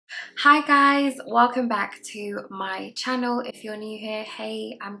Hi guys, welcome back to my channel. If you're new here,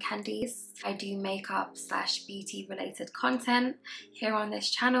 hey, I'm Candice. I do makeup / beauty related content here on this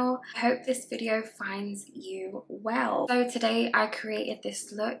channel. I hope this video finds you well. So today I created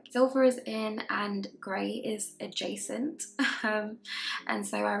this look. Silver is in and grey is adjacent. And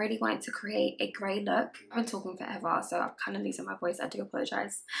so I really wanted to create a grey look. I've been talking forever, so I'm kind of losing my voice. I do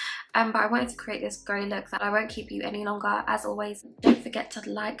apologise. But I wanted to create this grey look that I won't keep you any longer. As always, don't forget to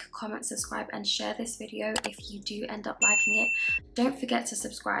like, comment, subscribe and share this video if you do end up liking it. Don't forget to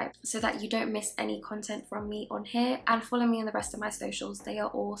subscribe so that you don't miss any content from me on here, and follow me on the rest of my socials. They are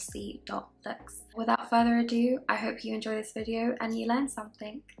all cee.loux. Without further ado, I hope you enjoy this video and you learn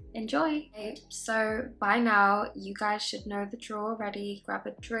something. Enjoy! Okay, so by now you guys should know the drill already. Grab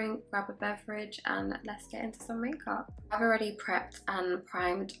a drink, grab a beverage and let's get into some makeup. I've already prepped and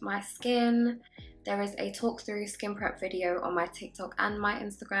primed my skin. There is a talk through skin prep video on my TikTok and my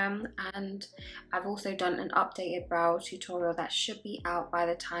Instagram, and I've also done an updated brow tutorial that should be out by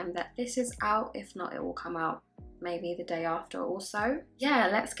the time that this is out. If not, it will come out maybe the day after also. Yeah,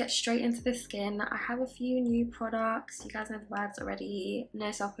 let's get straight into the skin. I have a few new products. You guys know the words already.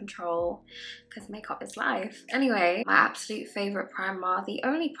 No self-control, because makeup is life. Anyway, my absolute favorite primer, the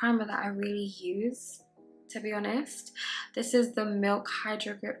only primer that I really use, to be honest. This is the Milk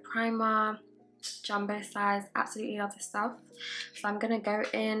Hydro Grip Primer. Jumbo size. Absolutely love this stuff. So I'm gonna go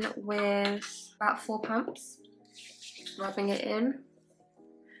in with about 4 pumps, rubbing it in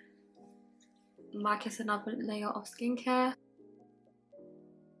like it's another layer of skincare.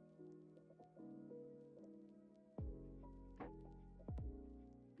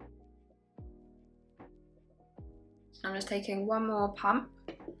 I'm just taking one more pump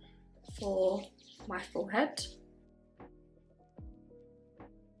for my forehead.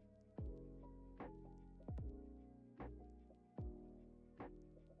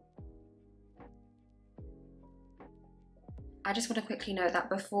 I just want to quickly note that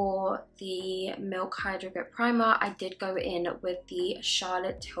before the Milk Hydro Grip Primer, I did go in with the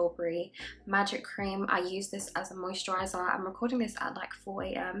Charlotte Tilbury Magic Cream. I use this as a moisturizer. I'm recording this at like 4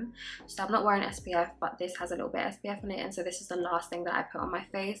 AM, so I'm not wearing SPF, but this has a little bit of SPF in it, and so this is the last thing that I put on my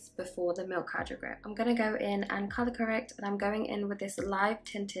face before the Milk Hydro Grip. I'm going to go in and color correct, and I'm going in with this live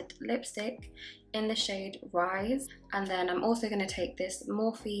tinted lipstick in the shade Rise, and then I'm also going to take this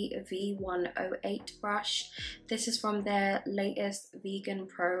Morphe V108 brush. This is from their latest Vegan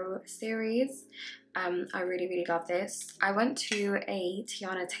Pro series. I really love this. I went to a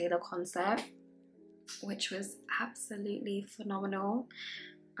Tiana Taylor concert, which was absolutely phenomenal.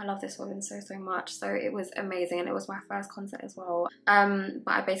 I love this woman so much, so it was amazing, and it was my first concert as well. But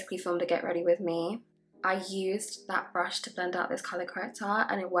I basically filmed a get ready with me. I used that brush to blend out this color corrector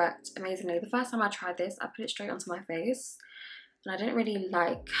and it worked amazingly. The first time I tried this, I put it straight onto my face and I didn't really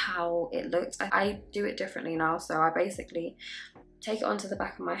like how it looked. I do it differently now, so I basically take it onto the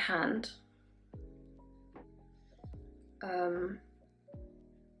back of my hand,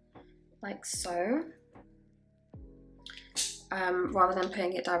 like so, rather than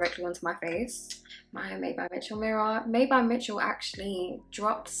putting it directly onto my face. My Made by Mitchell mirror. Made by Mitchell actually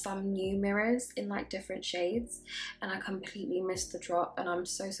dropped some new mirrors in like different shades, and I completely missed the drop, and I'm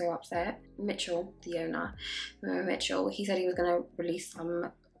so upset. Mitchell, the owner, Mitchell, he said he was gonna release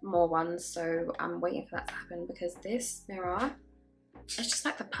some more ones, so I'm waiting for that to happen, because this mirror, it's just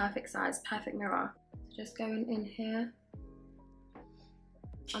like the perfect size, perfect mirror. So just going in here,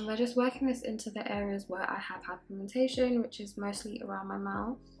 and we're just working this into the areas where I have hyperpigmentation, which is mostly around my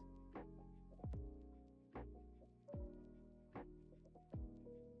mouth.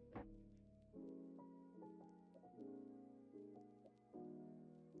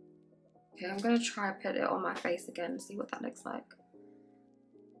 Okay, I'm going to try put it on my face again and see what that looks like.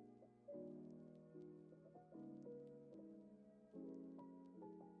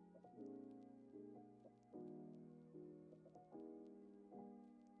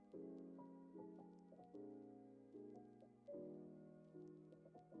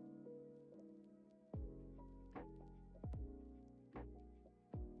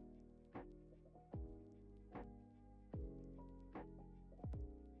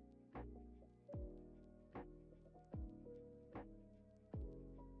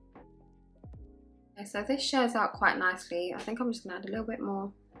 Okay, so this shares out quite nicely. I think I'm just going to add a little bit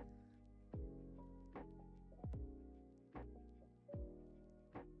more.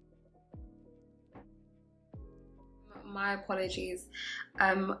 My apologies.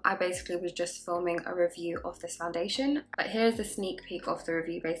 I basically was just filming a review of this foundation, but here's a sneak peek of the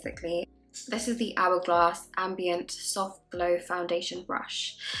review basically. This is the Hourglass Ambient Soft Glow Foundation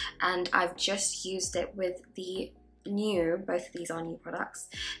Brush, and I've just used it with the new, both of these are new products,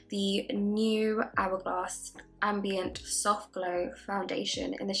 the new Hourglass Ambient Soft Glow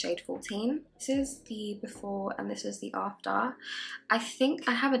Foundation in the shade 14. This is the before and this is the after. I think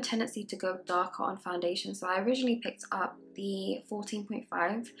I have a tendency to go darker on foundation, so I originally picked up the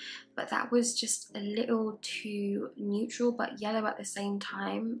 14.5, but that was just a little too neutral but yellow at the same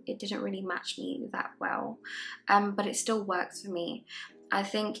time. It didn't really match me that well, but it still works for me. I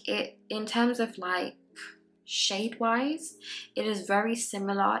think it, in terms of like shade wise, it is very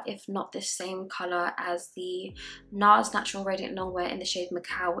similar, if not the same color as the Nars Natural Radiant Longwear in the shade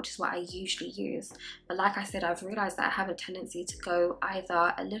Macao, which is what I usually use. But like I said, I've realized that I have a tendency to go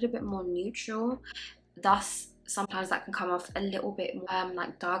either a little bit more neutral, thus sometimes that can come off a little bit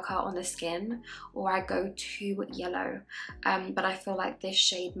like darker on the skin, or I go too yellow, but I feel like this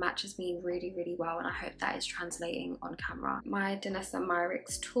shade matches me really, really well, and I hope that is translating on camera. My Danessa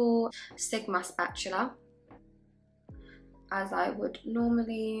Myricks Tool Sigma spatula, as I would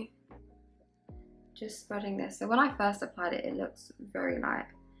normally, just spreading this. So when I first applied it, it looks very light,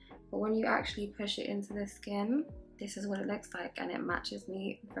 but when you actually push it into the skin, this is what it looks like, and it matches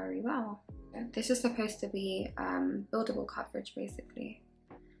me very well. This is supposed to be buildable coverage basically,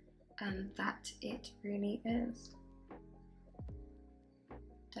 and that it really is.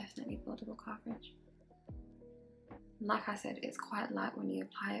 Definitely buildable coverage. Like I said, it's quite light when you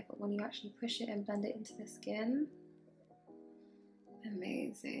apply it, but when you actually push it and blend it into the skin,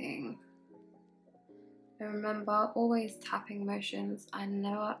 amazing. And remember, always tapping motions. I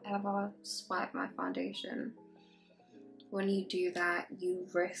never ever swipe my foundation. When you do that, you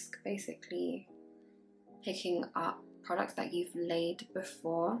risk basically picking up products that you've laid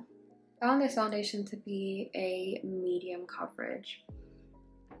before. I found this foundation to be a medium coverage,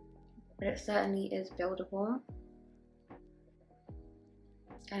 but it certainly is buildable,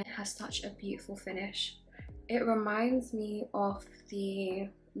 and it has such a beautiful finish. It reminds me of the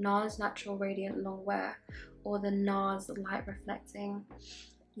Nars Natural Radiant Longwear or the Nars Light Reflecting.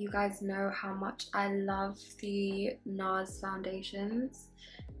 You guys know how much I love the Nars foundations.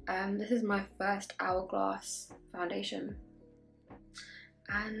 This is my first Hourglass foundation,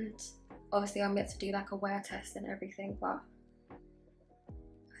 and obviously I'm yet to do like a wear test and everything, but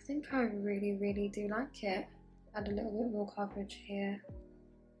I think I really, really do like it. Add a little bit more coverage here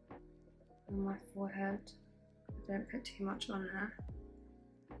on my forehead. I don't put too much on there.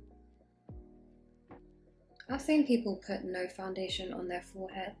 I've seen people put no foundation on their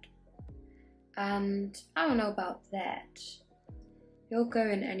forehead, and I don't know about that. You're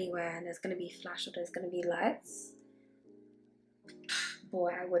going anywhere and there's going to be flash or there's going to be lights.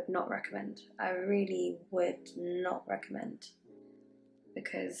 Boy, I would not recommend. I really would not recommend,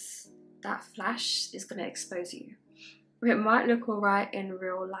 because that flash is going to expose you. It might look alright in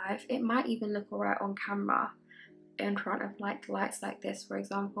real life. It might even look alright on camera in front of like lights like this, for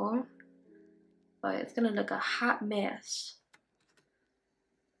example. But it's gonna look a hot mess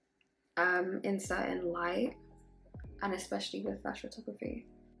in certain light, and especially with flash photography.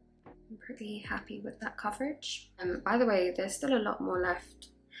 I'm pretty happy with that coverage. By the way, there's still a lot more left.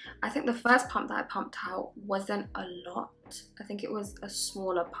 I think the first pump that I pumped out wasn't a lot. I think it was a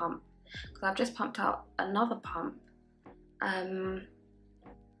smaller pump, because I've just pumped out another pump, and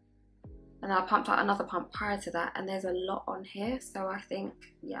I pumped out another pump prior to that, and there's a lot on here. So I think,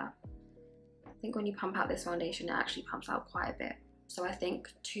 yeah, I think when you pump out this foundation, it actually pumps out quite a bit. So I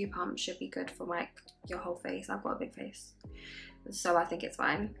think 2 pumps should be good for like your whole face. I've got a big face, so I think it's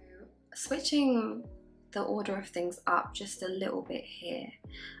fine. Switching the order of things up just a little bit here.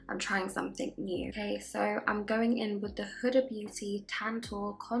 I'm trying something new. Okay, so I'm going in with the Huda Beauty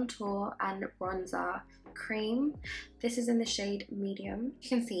Tantour Contour and Bronzer Cream. This is in the shade medium. You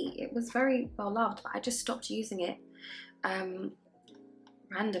can see it was very well loved, but I just stopped using it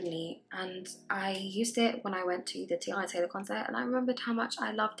randomly, and I used it when I went to the Ticia concert, and I remembered how much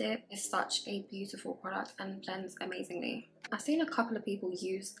I loved it. It's such a beautiful product and blends amazingly. I've seen a couple of people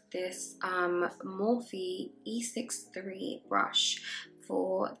use this Morphe E63 brush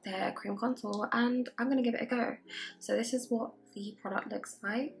for their cream contour, and I'm gonna give it a go. So this is what the product looks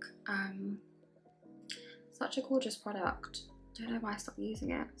like. Such a gorgeous product. Don't know why I stopped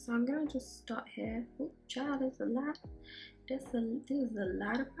using it. So I'm gonna just start here. Oh, child, there's a lot. This is a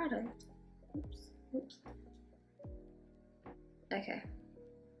lot of product. Oops, oops. Okay.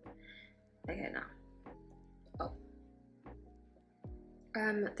 Okay, now. Oh.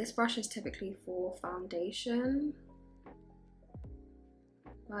 This brush is typically for foundation,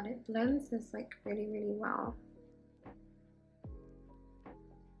 but it blends this like really, really well.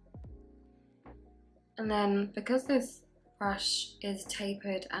 And then because this brush is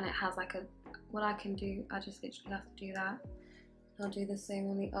tapered and it has like a what I can do, I just literally have to do that. I'll do the same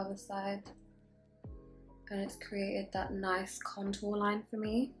on the other side, and it's created that nice contour line for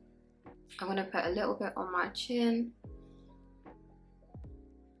me. I'm going to put a little bit on my chin.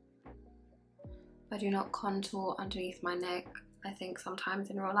 I do not contour underneath my neck. I think sometimes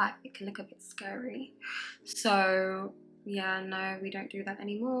in real life it can look a bit scary. So yeah, no, we don't do that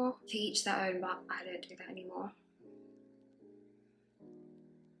anymore. To each their own, but I don't do that anymore.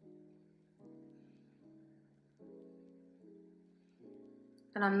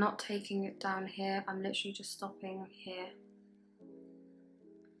 And I'm not taking it down here, I'm literally just stopping here.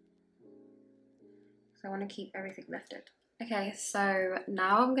 So I want to keep everything lifted. Okay, so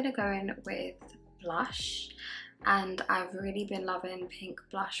now I'm going to go in with blush, and I've really been loving pink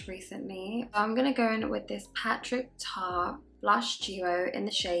blush recently. So I'm going to go in with this Patrick Tar blush duo in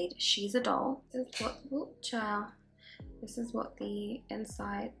the shade She's a Doll. This is what, whoop, child. This is what the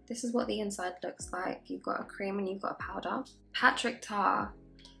inside looks like. You've got a cream and you've got a powder. Patrick Tar,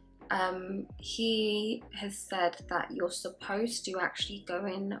 he has said that you're supposed to actually go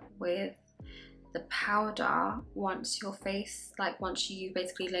in with the powder once your face, like once you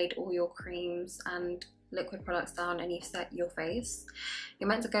basically laid all your creams and liquid products down and you've set your face. You're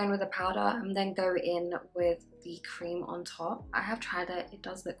meant to go in with the powder and then go in with the cream on top. I have tried it, it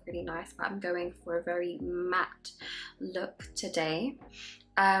does look really nice, but I'm going for a very matte look today.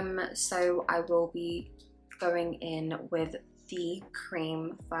 So I will be going in with the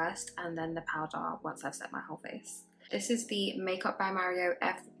cream first and then the powder once I've set my whole face. This is the Makeup by Mario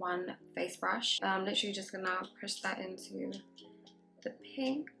F1 face brush. I'm literally just gonna push that into the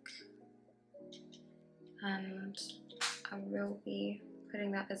pink, and I will be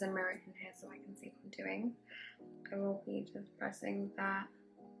putting that as a mirror in here so I can see what I'm doing. I will be just pressing that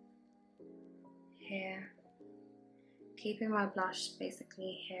here, keeping my blush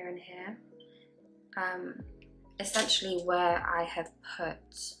basically here and here. Essentially where I have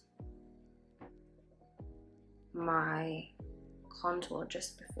put my contour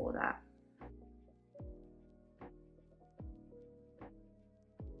just before that.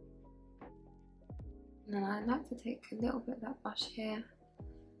 And then I like to take a little bit of that blush here,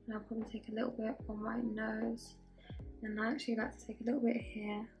 and I'll probably take a little bit on my nose, and I actually like to take a little bit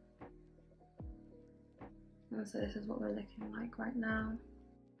here. And so this is what we're looking like right now.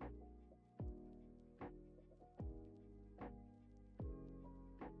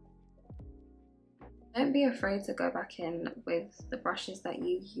 Don't be afraid to go back in with the brushes that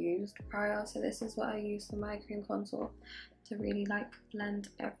you used prior. So this is what I use for my cream contour to really like blend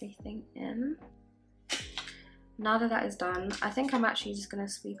everything in. Now that that is done, I think I'm actually just going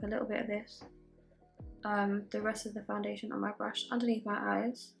to sweep a little bit of this, the rest of the foundation on my brush underneath my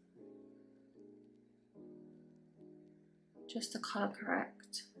eyes, just to colour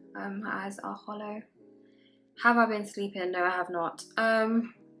correct. My eyes are hollow. Have I been sleeping? No, I have not.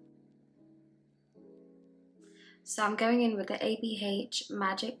 So I'm going in with the ABH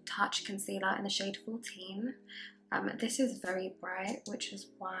Magic Touch Concealer in the shade 14. This is very bright, which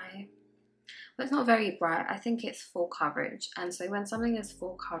is why, well, it's not very bright, I think it's full coverage. And so when something is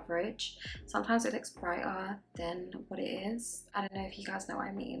full coverage, sometimes it looks brighter than what it is. I don't know if you guys know what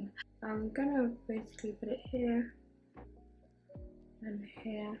I mean. I'm gonna basically put it here and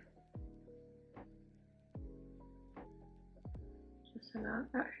here. Just so that,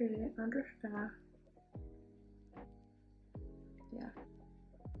 actually, I'm just gonna, yeah.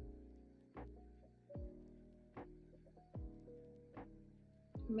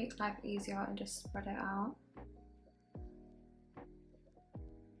 Make life easier and just spread it out.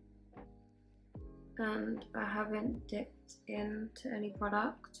 And I haven't dipped into any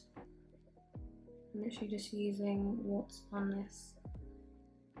product. I'm literally just using what's on this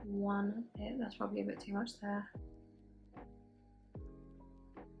one bit. That's probably a bit too much there.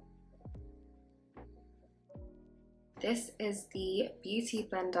 This is the Beauty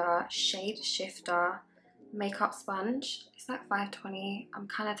Blender Shade Shifter makeup sponge. It's like $5.20. I'm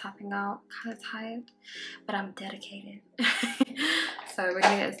kind of tapping out, kind of tired, but I'm dedicated. So we're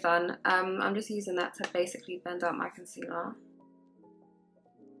gonna get this done. I'm just using that to basically blend out my concealer.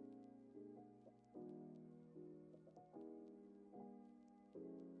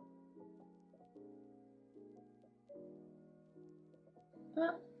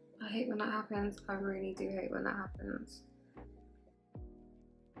 I hate when that happens. I really do hate when that happens.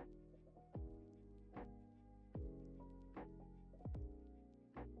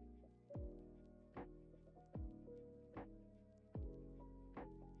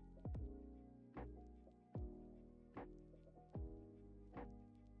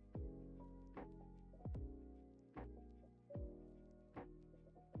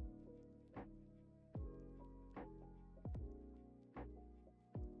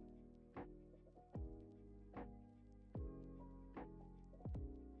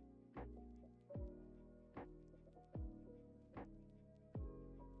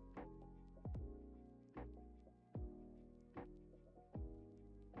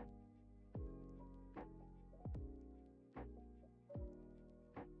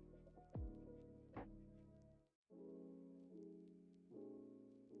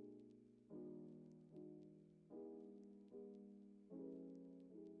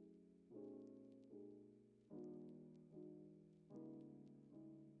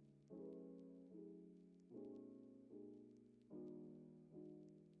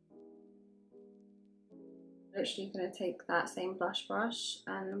 Literally gonna take that same blush brush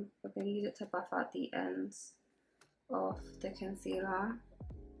and we're gonna use it to buff out the ends of the concealer.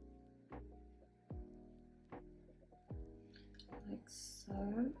 Like so.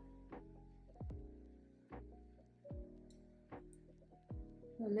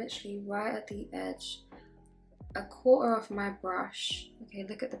 We're literally right at the edge. A quarter of my brush, okay,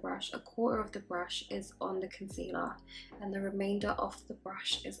 look at the brush, a quarter of the brush is on the concealer and the remainder of the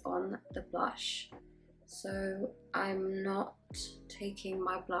brush is on the blush. So I'm not taking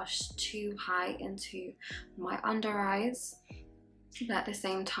my blush too high into my under eyes, but at the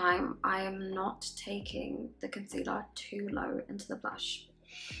same time I am not taking the concealer too low into the blush.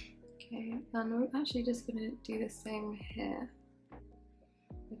 Okay, and we're actually just gonna do the same here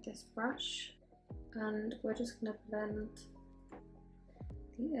with this brush. And we're just gonna blend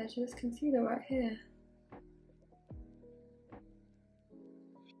the edge of this concealer right here.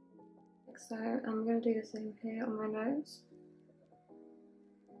 Like so. I'm gonna do the same here on my nose.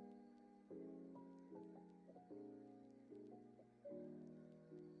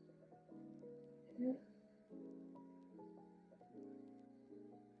 Here.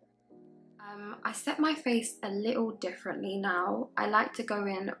 I set my face a little differently now. I like to go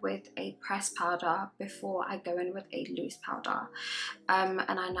in with a pressed powder before I go in with a loose powder. And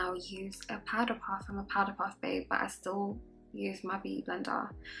I now use a powder puff. I'm a powder puff babe, but I still use my beauty blender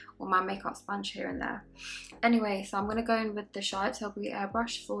or my makeup sponge here and there. Anyway, so I'm going to go in with the Charlotte Tilbury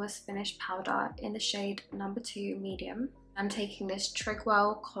Airbrush Flawless Finish Powder in the shade number 2 medium. I'm taking this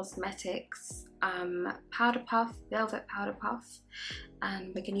Trigwell Cosmetics powder puff, velvet powder puff,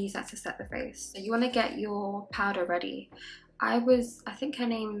 and we're going to use that to set the face. So you want to get your powder ready. I think her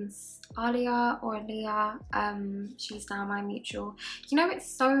name's Alia or Leah. She's now my mutual. You know,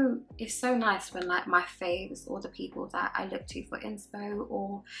 it's so nice when like my faves or the people that I look to for inspo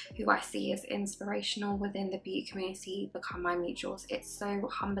or who I see as inspirational within the beauty community become my mutuals. It's so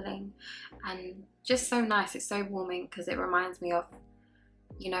humbling and just so nice. It's so warming because it reminds me of,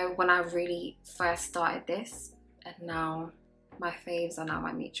 you know, when I really first started this, and now my faves are now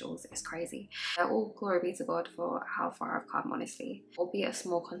my mutuals. It's crazy. All glory be to God for how far I've come, honestly. Albeit a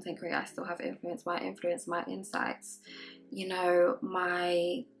small content creator, I still have influence, my insights, you know,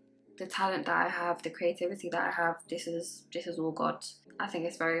 the talent that I have, the creativity that I have. This is all God. I think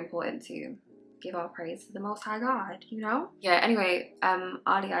it's very important to give our praise to the Most High God, you know? Yeah, anyway,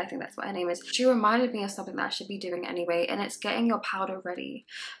 Ali, I think that's what her name is. She reminded me of something that I should be doing anyway, and it's getting your powder ready.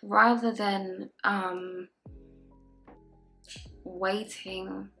 Rather than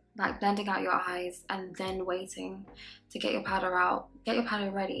waiting, like blending out your eyes and then waiting to get your powder out, get your powder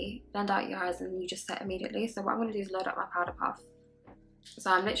ready, blend out your eyes, and you just set immediately. So what I'm going to do is load up my powder puff.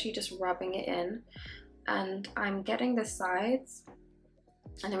 So I'm literally just rubbing it in, and I'm getting the sides.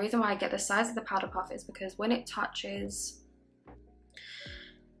 And the reason why I get the sides of the powder puff is because when it touches,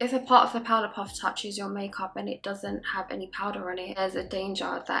 if a part of the powder puff touches your makeup and it doesn't have any powder on it, there's a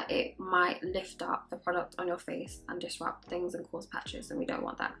danger that it might lift up the product on your face and disrupt things and cause patches, and we don't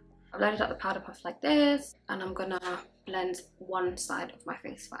want that. I've loaded up the powder puff like this, and I'm gonna blend one side of my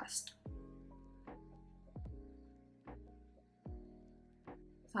face first.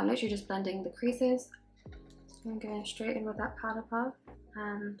 So I'm literally just blending the creases. So I'm going straight in with that powder puff,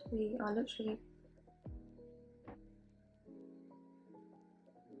 and we are literally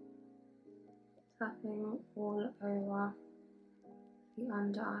tapping all over the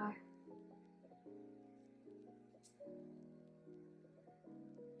under eye.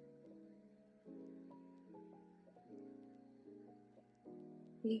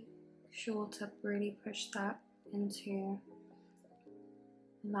 Be sure to really push that into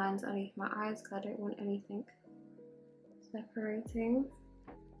the lines underneath my eyes because I don't want anything separating.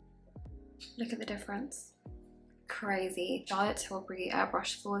 Look at the difference. Crazy. Charlotte Tilbury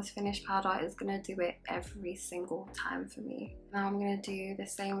Airbrush Flawless Finish Powder is gonna do it every single time for me. Now I'm gonna do the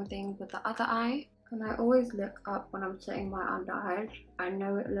same thing with the other eye. And I always look up when I'm setting my under eye. I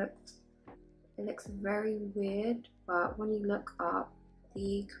know it looks very weird, but when you look up,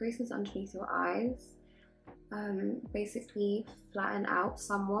 the creases underneath your eyes basically flatten out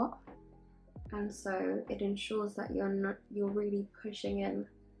somewhat, and so it ensures that you're really pushing in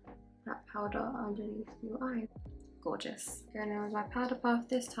that powder underneath your eye. Gorgeous. Going in with my powder puff.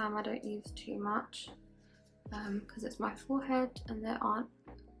 This time I don't use too much because it's my forehead and there aren't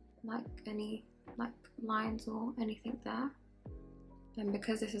like any like lines or anything there. And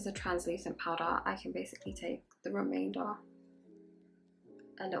because this is a translucent powder, I can basically take the remainder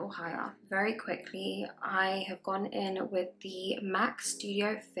a little higher. Very quickly, I have gone in with the MAC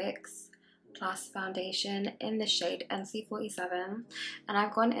Studio Fix Plus foundation in the shade NC47, and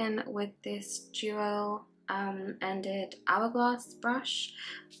I've gone in with this dual ended Hourglass brush.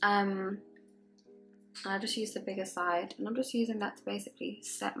 I just use the bigger side, and I'm just using that to basically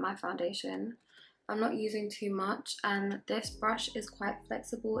set my foundation. I'm not using too much, and this brush is quite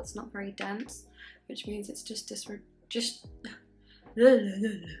flexible. It's not very dense, which means it's just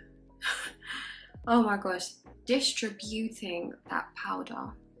oh my gosh, distributing that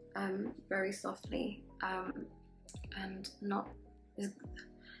powder very softly, and not.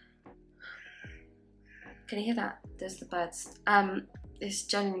 Can you hear that? There's the birds. It's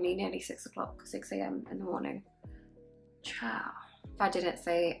genuinely nearly 6 o'clock, 6 a.m. in the morning. Ciao. If I didn't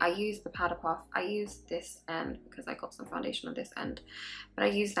say, I used the powder puff. I used this end because I got some foundation on this end, but I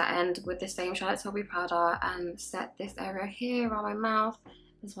used that end with the same Charlotte Tilbury powder and set this area here around my mouth,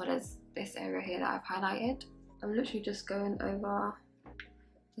 as well as this area here that I've highlighted. I'm literally just going over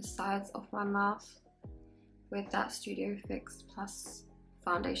the sides of my mouth with that Studio Fix Plus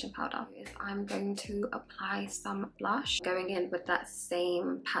foundation powder. I'm going to apply some blush, going in with that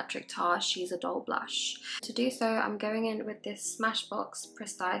same Patrick Tar She's a Doll blush. To do so, I'm going in with this Smashbox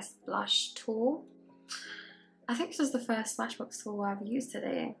Precise Blush tool. I think this is the first Smashbox tool I've used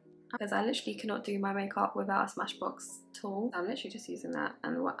today, because I literally cannot do my makeup without a Smashbox tool. I'm literally just using that,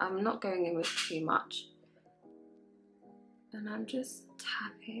 and I'm not going in with too much. And I'm just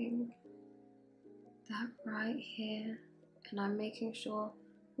tapping that right here. And I'm making sure,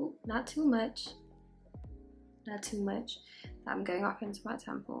 ooh, not too much, that I'm going up into my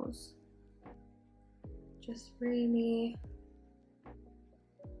temples. Just really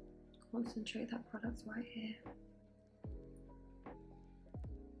concentrate that product right here.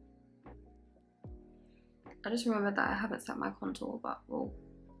 I just remembered that I haven't set my contour, but we'll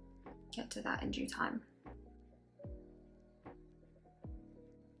get to that in due time.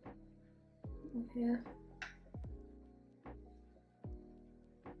 Here.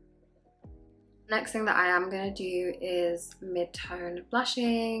 Next thing that I am going to do is mid-tone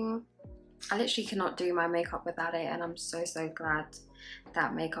blushing. I literally cannot do my makeup without it, and I'm so glad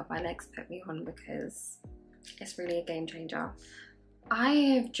that Makeup by Lex put me on, because it's really a game changer. I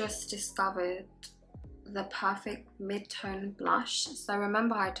have just discovered the perfect mid-tone blush. So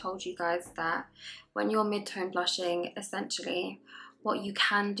remember I told you guys that when you're mid-tone blushing, essentially what you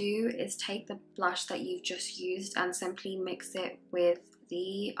can do is take the blush that you've just used and simply mix it with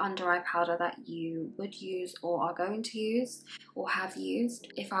the under eye powder that you would use or are going to use or have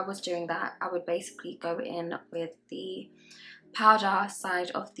used. If I was doing that, I would basically go in with the powder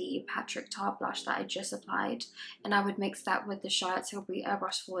side of the Patrick Tar blush that I just applied, and I would mix that with the Charlotte Tilbury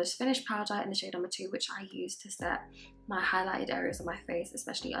Airbrush Flawless Finish powder in the shade number 2, which I use to set my highlighted areas of my face,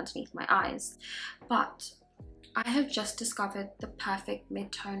 especially underneath my eyes. But I have just discovered the perfect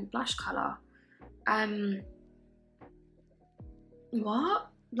mid-tone blush color. What?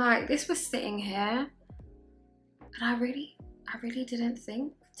 Like, this was sitting here and I really didn't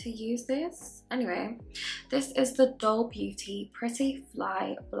think to use this. Anyway, this is the Doll Beauty Pretty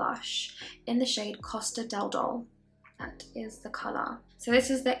Fly blush in the shade Costa del Doll. That is the color. So this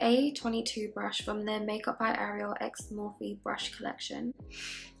is the A22 brush from their Makeup by Ariel X Morphe brush collection,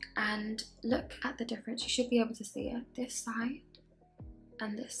 and look at the difference. You should be able to see it, this side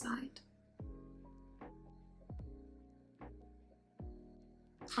and this side.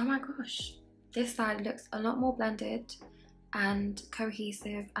 Oh my gosh, this side looks a lot more blended and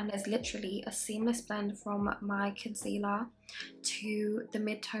cohesive, and there's literally a seamless blend from my concealer to the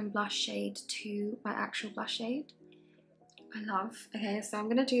mid-tone blush shade to my actual blush shade. I love. Okay, so I'm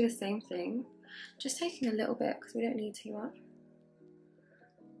gonna do the same thing, just taking a little bit because we don't need too much,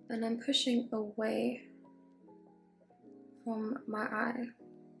 and I'm pushing away from my eye.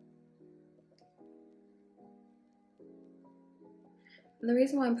 And the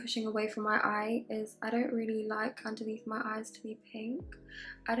reason why I'm pushing away from my eye is I don't really like underneath my eyes to be pink.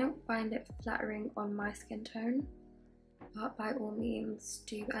 I don't find it flattering on my skin tone, but by all means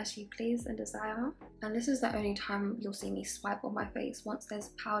do as you please and desire. And this is the only time you'll see me swipe on my face once there's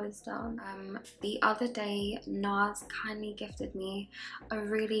powders down. The other day Nars kindly gifted me a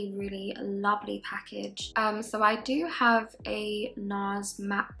really lovely package. So I do have a Nars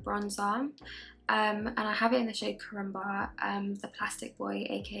matte bronzer, and I have it in the shade Karimba. The plastic boy,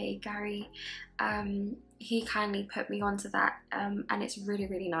 aka Gary, he kindly put me onto that, and it's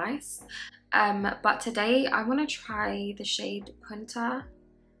really nice. But today I want to try the shade Punta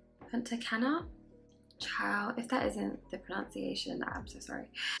Cana. Child, if that isn't the pronunciation, I'm so sorry.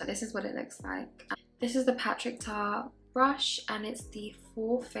 But this is what it looks like. This is the Patrick Tar brush, and it's the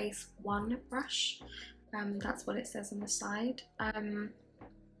 4-face-1 brush. That's what it says on the side.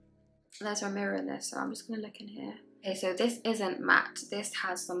 There's a mirror in this, so I'm just gonna look in here Okay, so this isn't matte. This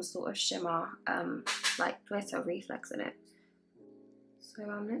has some sort of shimmer, like glitter reflex in it. So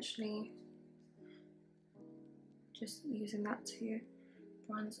I'm literally just using that to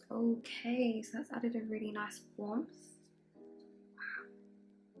bronze. Okay, so that's added a really nice warmth. Wow.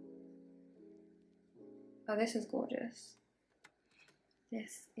 Oh, this is gorgeous.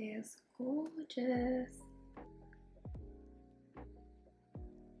 This is gorgeous.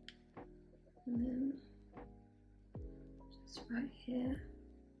 And then just right here.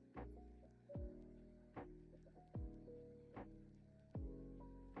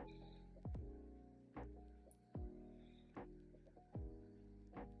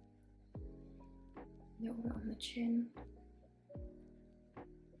 A little bit on the chin.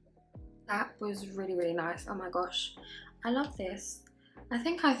 That was really, really nice. Oh my gosh, I love this. I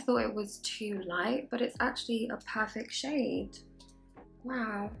think I thought it was too light, but it's actually a perfect shade.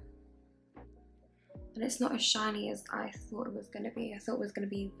 Wow. And it's not as shiny as I thought it was going to be. I thought it was going to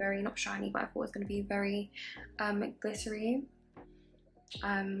be very, not shiny, but I thought it was going to be very glittery.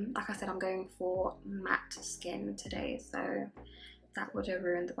 Like I said, I'm going for matte skin today, so that would have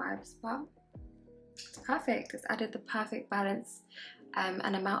ruined the vibes, but it's perfect. It's added the perfect balance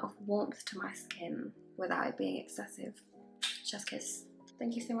and amount of warmth to my skin without it being excessive. Chef's kiss.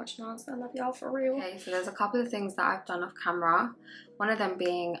 Thank you so much, Nars. I love y'all for real. Okay, so there's a couple of things that I've done off camera. One of them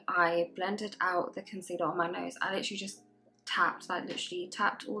being I blended out the concealer on my nose. I literally just tapped, like literally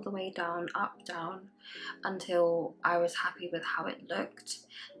tapped all the way down, up, down, until I was happy with how it looked.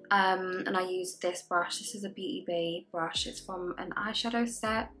 And I used this brush. This is a BTW brush. It's from an eyeshadow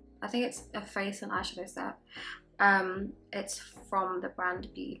set. I think it's a face and eyeshadow set. It's from the brand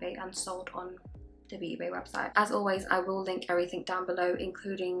BTW and sold on the BTW website. As always, I will link everything down below,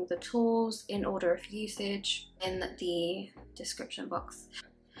 including the tools in order of usage, in the description box.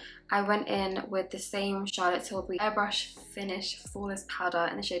 I went in with the same Charlotte Tilbury Airbrush Finish Flawless Powder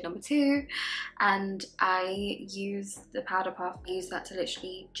in the shade number 2, and I used the powder puff. I used that to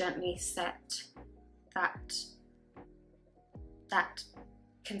literally gently set that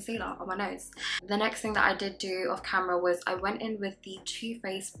concealer on my nose. The next thing that I did do off camera was I went in with the Too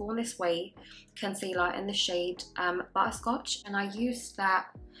Faced Born This Way concealer in the shade Butterscotch, and I used that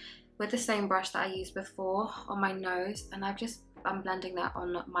with the same brush that I used before on my nose, and I'm blending that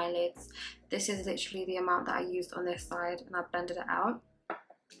on my lids. This is literally the amount that I used on this side, and I blended it out.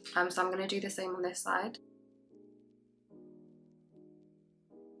 So I'm going to do the same on this side.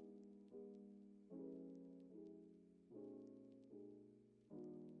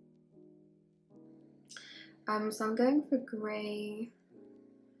 So I'm going for grey.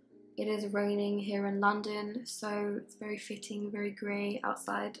 It is raining here in London, so it's very fitting, very grey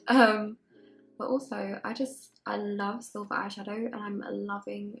outside. But also, I love silver eyeshadow, and I'm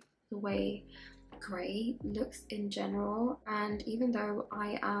loving the way grey looks in general. And even though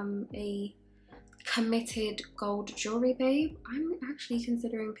I am a committed gold jewellery babe, I'm actually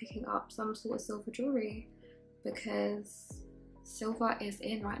considering picking up some sort of silver jewellery, because silver is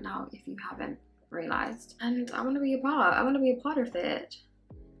in right now, if you haven't realised. And I want to be a part of it.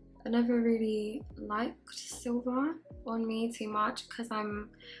 I never really liked silver on me too much because I'm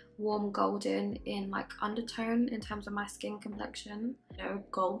warm golden in like undertone in terms of my skin complexion. You know,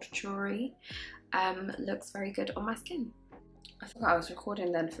 gold jewelry looks very good on my skin. I forgot I was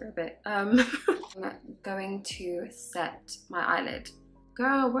recording then for a bit. I'm going to set my eyelid.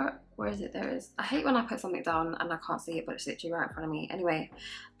 Girl, where is it? There it is. I hate when I put something down and I can't see it, but it's literally right in front of me. Anyway,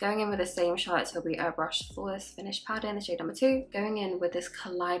 going in with the same Charlotte Tilbury Airbrush Flawless Finish Powder in the shade number 2. Going in with this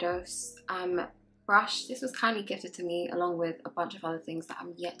Kaleidos brush. This was kindly gifted to me along with a bunch of other things that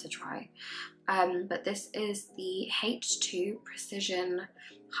I'm yet to try. But this is the H2 Precision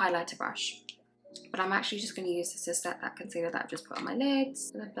Highlighter Brush. But I'm actually just going to use this to set that concealer that I've just put on my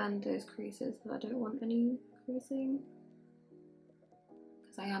lids. And I've blend those creases, but I don't want any creasing,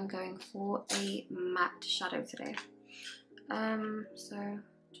 I am going for a matte shadow today. So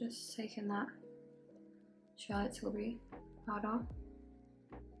just taking that Charlotte Tilbury powder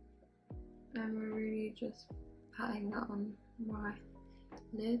and we're really just patting that on my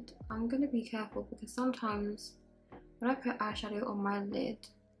lid. I'm gonna be careful because sometimes when I put eyeshadow on my lid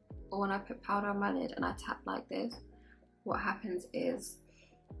or when I put powder on my lid and I tap like this, what happens is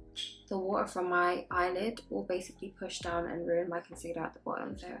the water from my eyelid will basically push down and ruin my concealer at the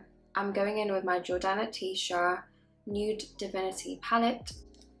bottom. So I'm going in with my Jordana Ticia Nude Divinity palette.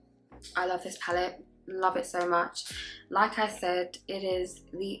 I love this palette, love it so much. Like I said, it is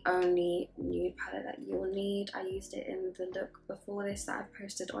the only nude palette that you will need. I used it in the look before this that I've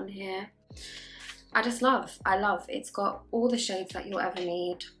posted on here. I love. It's got all the shades that you'll ever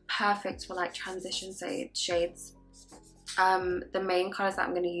need. Perfect for like transition shades. the main colours that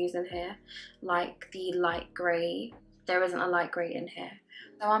I'm going to use in here, like the light grey. There isn't a light grey in here.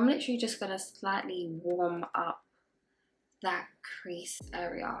 So I'm literally just going to slightly warm up that crease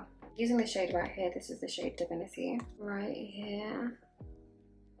area. Using the shade right here, this is the shade Divinity. Right here.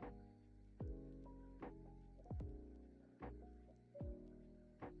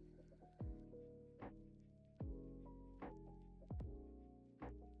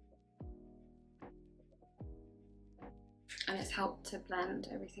 And it's helped to blend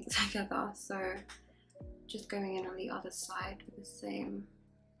everything together. So just going in on the other side with the same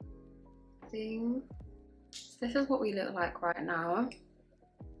thing. This is what we look like right now.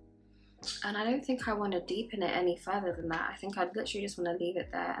 And I don't think I want to deepen it any further than that. I think I'd literally just want to leave it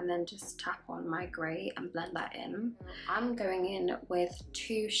there and then just tap on my grey and blend that in. I'm going in with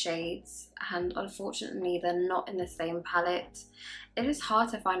 2 shades, and unfortunately they're not in the same palette. It is hard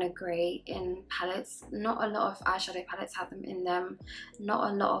to find a grey in palettes. Not a lot of eyeshadow palettes have them in them.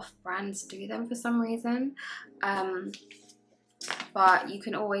 Not a lot of brands do them for some reason. But you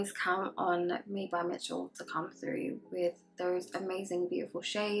can always count on Made by Mitchell to come through with those amazing beautiful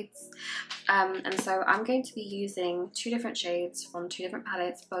shades. And so I'm going to be using 2 different shades from 2 different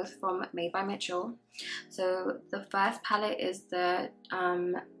palettes, both from Made by Mitchell. So the first palette is the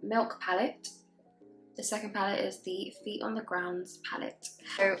Milk palette. The second palette is the Feet on the Grounds palette.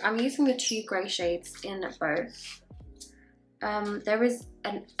 So I'm using the 2 grey shades in both. There is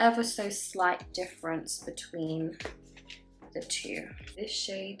an ever so slight difference between the 2. This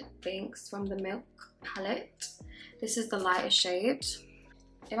shade Binks from the Milk palette. This is the lighter shade.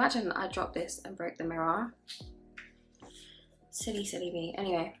 Imagine I dropped this and broke the mirror. Silly me.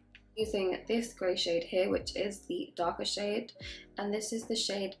 Anyway, using this grey shade here, which is the darker shade, and this is the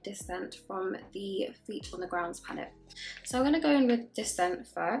shade Descent from the Feet on the Grounds palette. So I'm going to go in with Descent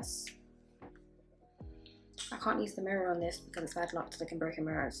first. I can't use the mirror on this because it's bad luck to look in broken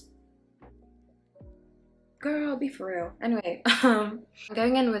mirrors. Girl, be for real. Anyway, I'm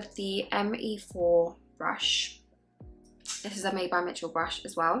going in with the ME4 brush. This is a Made by Mitchell brush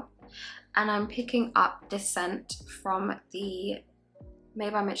as well. And I'm picking up Descent from the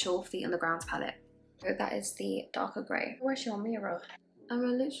Made by Mitchell Feet on the Grounds palette. So that is the darker grey. Where's your mirror? I'm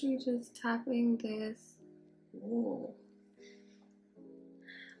literally just tapping this. Ooh.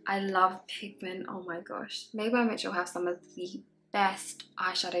 I love pigment, oh my gosh. Made by Mitchell have some of the best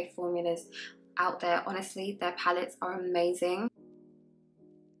eyeshadow formulas out there. Honestly, their palettes are amazing.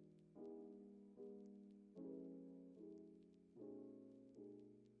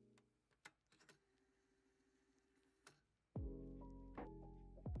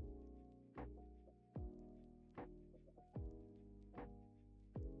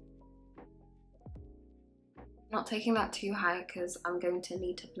 Not taking that too high because I'm going to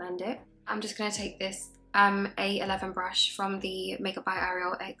need to blend it. I'm just going to take this A11 brush from the Makeup by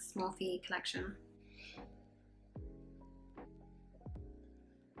Ariel X Morphe collection.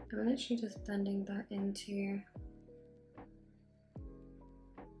 I'm literally just blending that into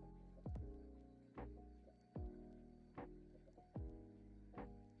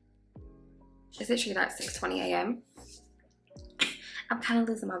it's literally like 6:20 AM. I'm kind of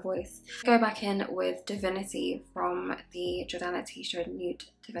losing my voice. Go back in with Divinity from the Jordana T-shirt Nude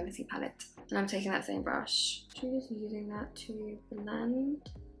Divinity palette. And I'm taking that same brush. I'm just using that to blend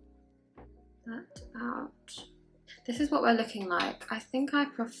that out. This is what we're looking like. I think I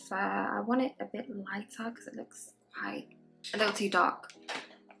want it a bit lighter because it looks quite a little too dark.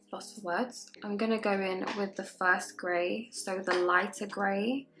 Lost for words. I'm gonna go in with the first grey, so the lighter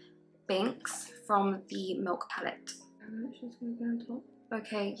grey Binks from the Milk palette. I'm just gonna go on top.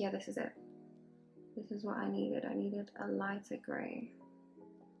 Okay, yeah, this is it. This is what I needed. I needed a lighter grey.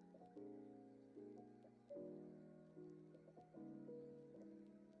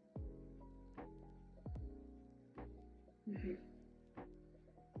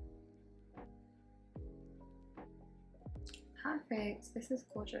 Perfect. This is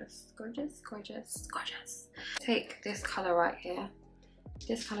gorgeous. Gorgeous, gorgeous, gorgeous. Take this colour right here.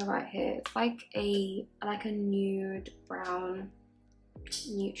 This colour right here. It's like a nude brown,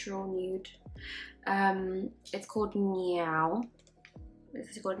 neutral nude. It's called Meow.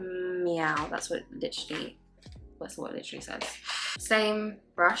 This is called Meow. That's what it literally says. Same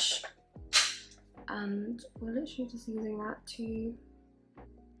brush. And we're literally just using that to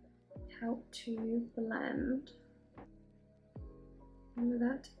help to blend all of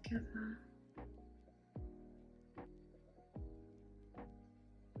that together.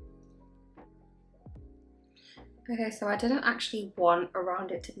 Okay, so I didn't actually want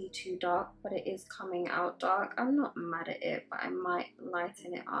around it to be too dark, but it is coming out dark. I'm not mad at it, but I might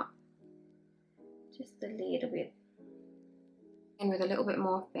lighten it up just a little bit. And with a little bit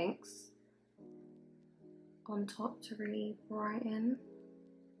more of pinks on top to really brighten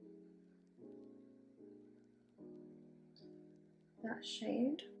that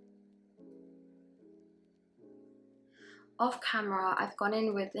shade. Off camera, I've gone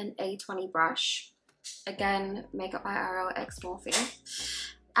in with an A20 brush. Again, Makeup by Ariel X Morphe.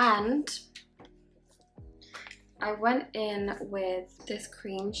 And I went in with this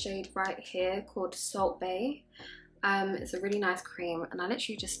cream shade right here called Salt Bae. It's a really nice cream, and I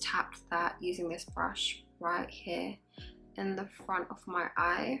literally just tapped that using this brush right here in the front of my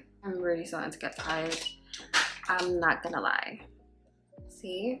eye. I'm really starting to get tired, I'm not gonna lie.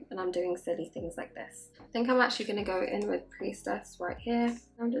 See, and I'm doing silly things like this. I think I'm actually gonna go in with Priestess right here.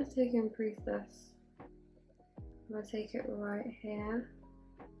 I'm just taking Priestess. I'm gonna take it right here.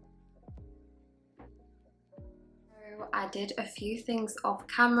 So I did a few things off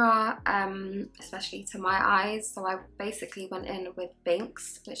camera, especially to my eyes. So I basically went in with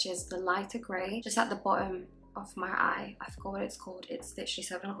Binks, which is the lighter grey, just at the bottom of my eye. I forgot what it's called. It's literally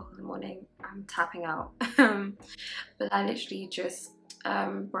 7 o'clock in the morning. I'm tapping out. But I literally just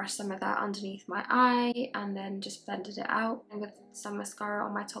brushed some of that underneath my eye and then just blended it out, and with some mascara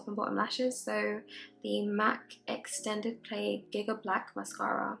on my top and bottom lashes. So the MAC Extended Play Giga Black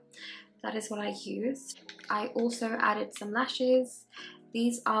mascara, that is what I used. I also added some lashes.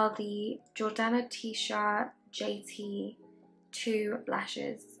 These are the Jordana Ticia JT2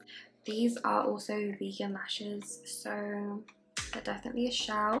 lashes. These are also vegan lashes, so they're definitely a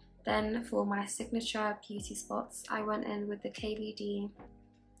shout. Then for my signature beauty spots, I went in with the KVD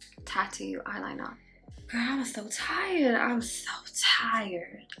Tattoo eyeliner. Girl, I'm so tired. I'm so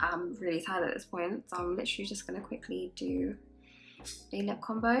tired. I'm really tired at this point, so I'm literally just gonna quickly do a lip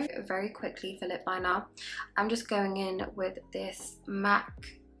combo very quickly for lip liner. I'm just going in with this MAC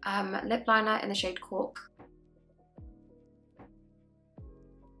lip liner in the shade Cork.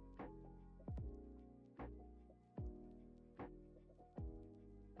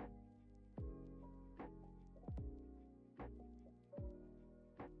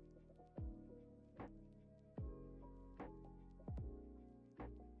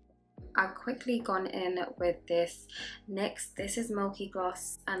 I've quickly gone in with this NYX. This is Milky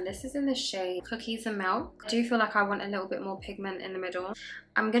Gloss, and this is in the shade Cookies and Milk. I do feel like I want a little bit more pigment in the middle.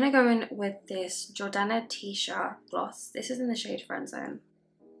 I'm gonna go in with this Jordana Ticia gloss. This is in the shade Friend Zone.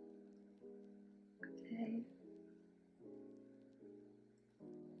 Okay.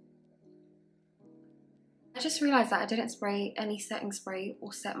 I just realised that I didn't spray any setting spray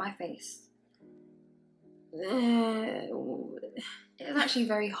or set my face. It's actually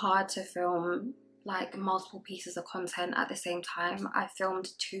very hard to film like multiple pieces of content at the same time. I filmed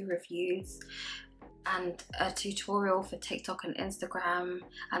 2 reviews and a tutorial for TikTok and Instagram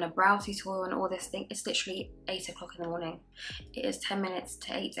and a brow tutorial and all this thing. It's literally 8 o'clock in the morning. It is 10 minutes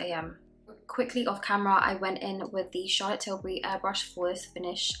to 8 AM. Quickly off camera, I went in with the Charlotte Tilbury Airbrush Flawless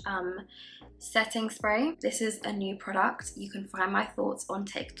Finish setting spray. This is a new product. You can find my thoughts on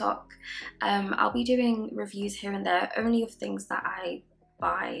TikTok. I'll be doing reviews here and there, only of things that I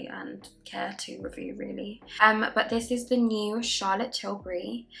buy and care to review really. But this is the new Charlotte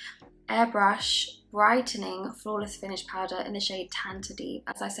Tilbury Airbrush Brightening Flawless Finish Powder in the shade Tan to Deep.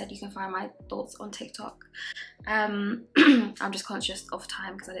 As I said, you can find my thoughts on TikTok. I'm just conscious of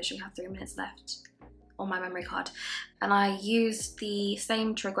time because I literally have 3 minutes left on my memory card. And I used the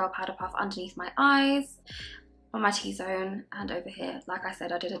same Trigger powder puff underneath my eyes, on my T-zone, and over here. Like I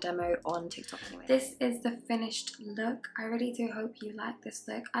said, I did a demo on TikTok anyway. This is the finished look. I really do hope you like this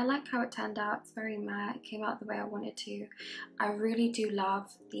look. I like how it turned out. It's very matte. It came out the way I wanted to. I really do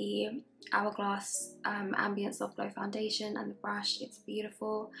love the Hourglass Ambient Soft Glow Foundation and the brush. It's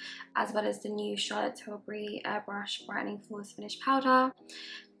beautiful. As well as the new Charlotte Tilbury Airbrush Brightening Flawless Finish Powder.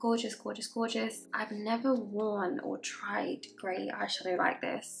 Gorgeous, gorgeous, gorgeous. I've never worn or tried grey eyeshadow like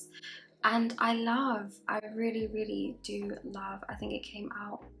this, and I really, really do love. I think it came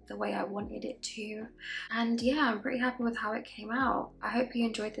out the way I wanted it to, and yeah, I'm pretty happy with how it came out. I hope you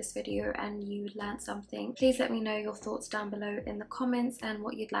enjoyed this video and you learned something. Please let me know your thoughts down below in the comments and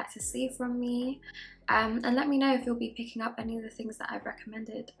what you'd like to see from me. And let me know if you'll be picking up any of the things that I've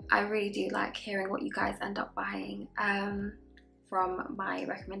recommended. I really do like hearing what you guys end up buying from my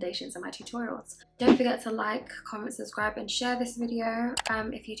recommendations and my tutorials. Don't forget to like, comment, subscribe and share this video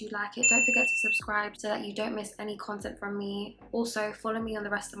if you do like it. Don't forget to subscribe so that you don't miss any content from me. Also follow me on the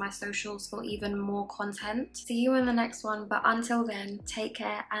rest of my socials for even more content. See you in the next one, but until then, take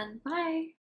care and bye.